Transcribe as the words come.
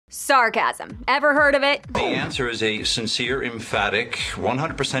Sarcasm. Ever heard of it? The answer is a sincere, emphatic,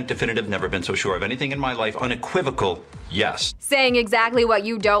 100% definitive, never been so sure of anything in my life, unequivocal yes. Saying exactly what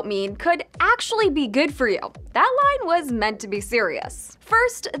you don't mean could actually be good for you. That line was meant to be serious.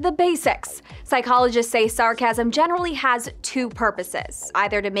 First, the basics. Psychologists say sarcasm generally has two purposes,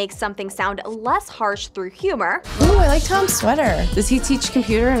 either to make something sound less harsh through humor. Ooh, I like Tom's sweater. Does he teach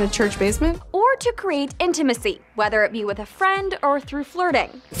computer in a church basement? Or to create intimacy, whether it be with a friend or through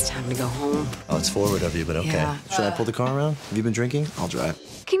flirting. It's time to go home. Oh, it's forward of you, but okay. Yeah. Should I pull the car around? Have you been drinking? I'll drive.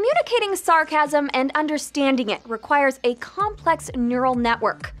 Communicating sarcasm and understanding it requires a complex neural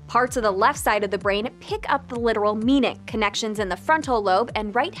network. Parts of the left side of the brain pick up the literal meaning. Connections in the frontal lobe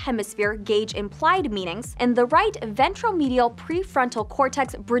and right hemisphere gauge implied meanings, and the right ventromedial prefrontal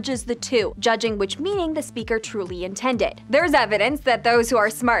cortex bridges the two, judging which meaning the speaker truly intended. There's evidence that those who are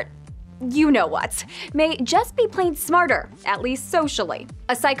smart, you know what, may just be plain smarter, at least socially.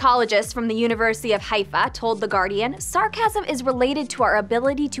 A psychologist from the University of Haifa told The Guardian, sarcasm is related to our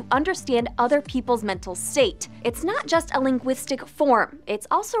ability to understand other people's mental state. It's not just a linguistic form, it's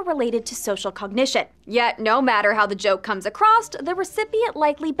also related to social cognition. Yet, no matter how the joke comes across, the recipient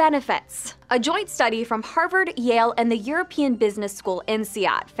likely benefits. A joint study from Harvard, Yale, and the European Business School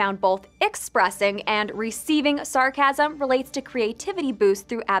INSEAD found both expressing and receiving sarcasm relates to creativity boost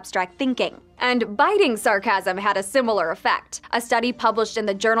through abstract thinking. And biting sarcasm had a similar effect. A study published in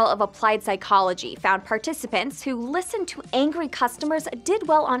the Journal of Applied Psychology found participants who listened to angry customers did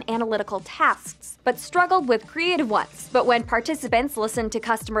well on analytical tasks, but struggled with creative ones. But when participants listened to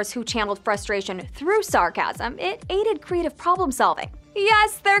customers who channeled frustration through sarcasm, it aided creative problem solving.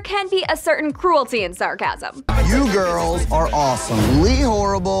 Yes, there can be a certain cruelty in sarcasm. You girls are awesomely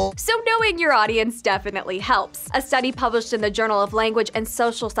horrible. So knowing your audience definitely helps. A study published in the Journal of Language and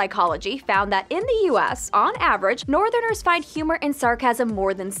Social Psychology found that in the US, on average, Northerners find humor and sarcasm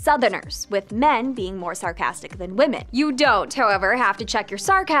more than Southerners, with men being more sarcastic than women. You don't, however, have to check your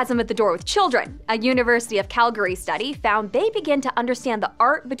sarcasm at the door with children. A University of Calgary study found they begin to understand the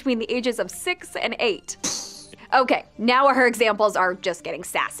art between the ages of 6 and 8. Okay, now her examples are just getting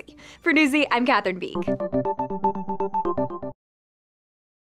sassy. For Newsy, I'm Catherine Beek.